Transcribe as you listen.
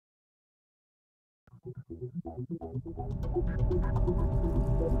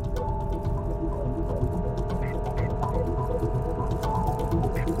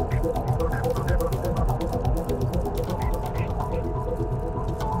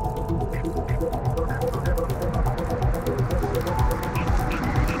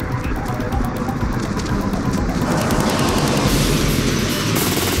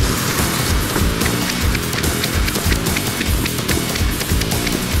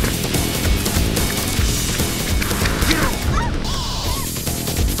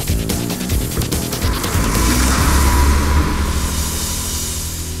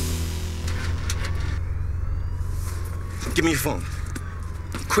Give me your phone.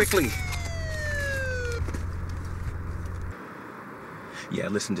 Quickly. Yeah,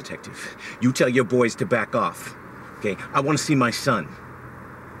 listen, detective. You tell your boys to back off. Okay? I want to see my son.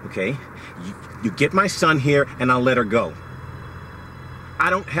 Okay? You get my son here and I'll let her go.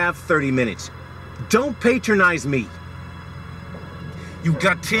 I don't have 30 minutes. Don't patronize me. You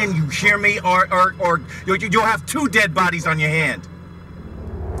got 10, you hear me? Or you'll have 2 dead bodies on your hand.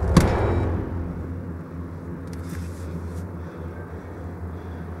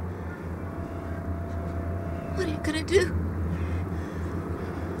 What are you gonna do?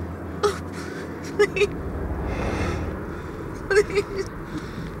 Oh, please. Please.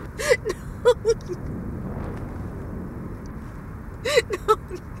 No.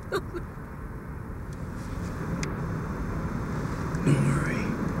 No, no. Don't worry.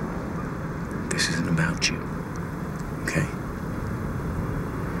 This isn't about you. Okay?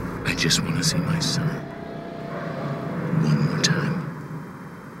 I just want to see my son. One more time.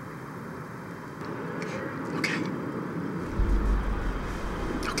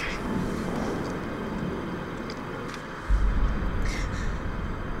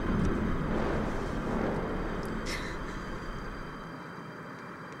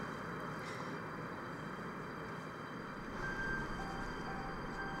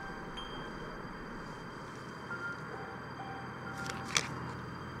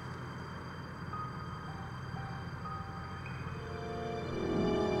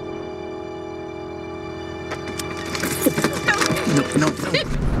 No.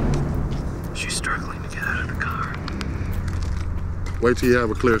 She's struggling to get out of the car. Wait till you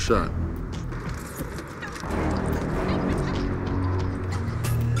have a clear shot.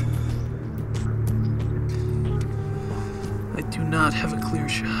 I do not have a clear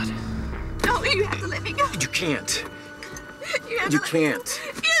shot. No, you have to let me go. You can't. You can't.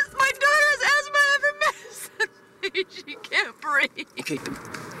 Yes, my daughter has asthma and every she can't breathe. Okay,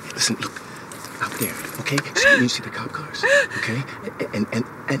 listen, look. Out there, okay? You see the cop cars, okay? And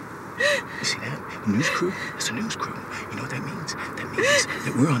you see that? The news crew? It's a news crew. You know what that means? That means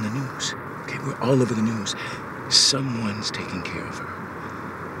that we're on the news, okay? We're all over the news. Someone's taking care of her.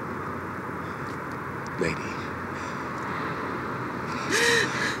 Lady.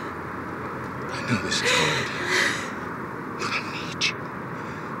 I know this is hard, but I need you.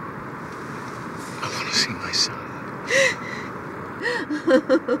 I want to see my son.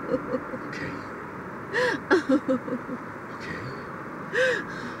 Okay? Okay?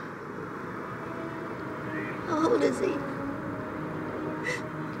 How old is he?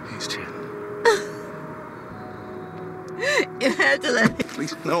 He's 10. You have to let me.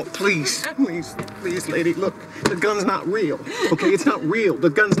 Please, no, please, lady, look, the gun's not real, okay? It's not real. The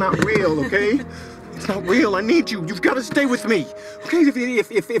gun's not real, okay? It's not real. I need you. You've got to stay with me, okay?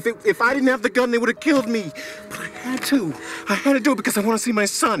 If I didn't have the gun, they would have killed me. But I had to. I had to do it because I want to see my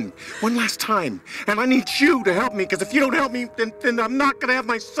son one last time. And I need you to help me, because if you don't help me, then I'm not going to have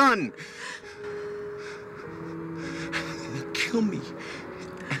my son. And they'll kill me.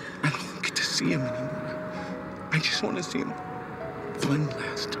 And I don't get to see him anymore. I just want to see him one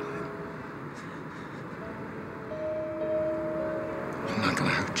last time. I'm not going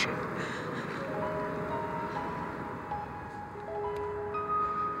to hurt you.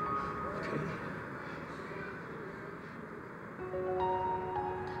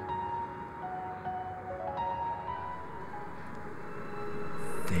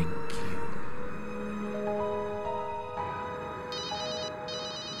 Thank you.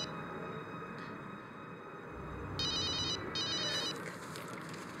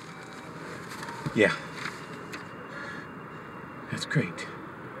 Yeah. That's great.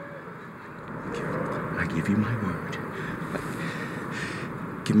 I give you my word.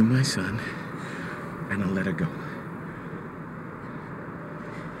 Give me my son, and I'll let her go.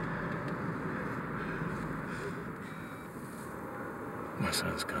 My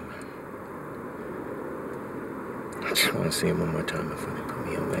son's coming. I just want to see him one more time before they put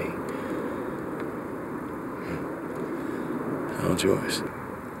me away. How's yours?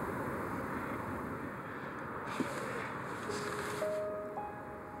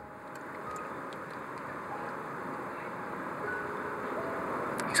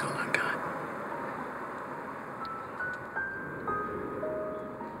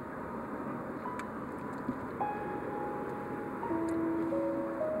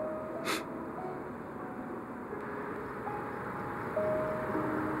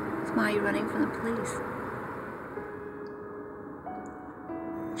 Why are you running from the police?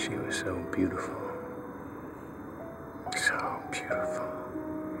 She was so beautiful. So beautiful.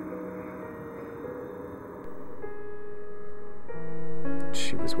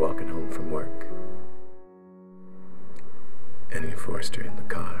 She was walking home from work, and he forced her in the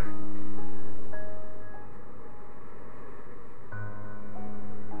car.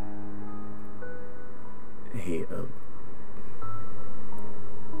 He,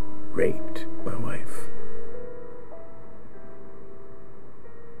 raped my wife.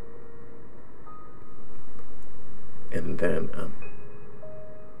 And then,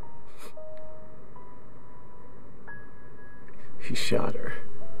 he shot her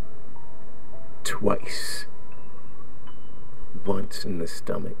twice. Once in the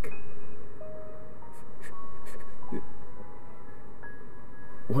stomach.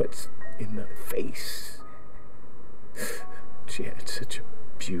 Once in the face. She had such a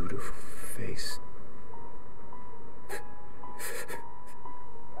beautiful face.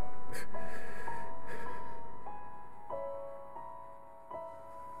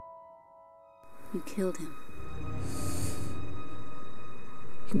 You killed him.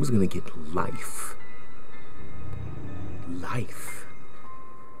 He was gonna get life. Life.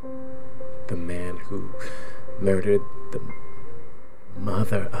 The man who murdered the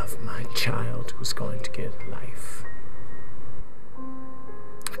mother of my child was going to get life.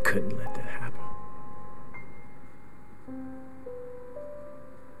 I couldn't let that happen.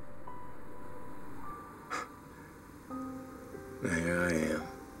 There I am.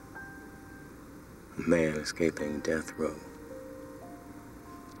 A man escaping death row.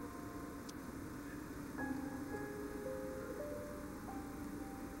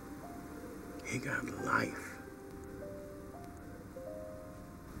 He got life.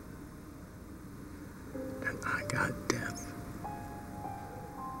 And I got death.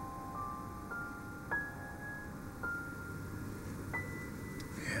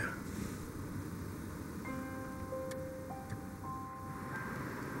 Yeah.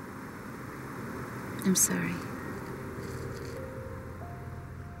 I'm sorry.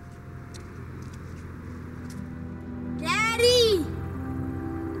 Daddy!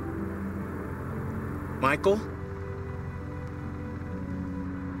 Michael?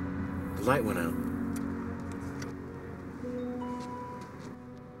 The light went out.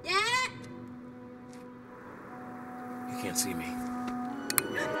 Dad! You can't see me.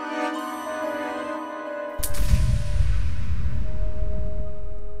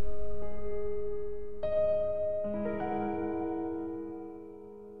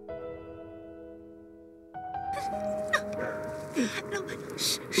 No,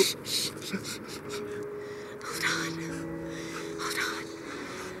 shh, shh, shh. Hold on. Hold on.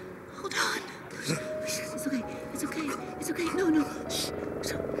 Hold on. It's okay. It's okay. It's okay. No, no. Shh.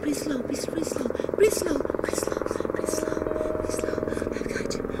 Breathe slow. Breathe slow. Breathe slow.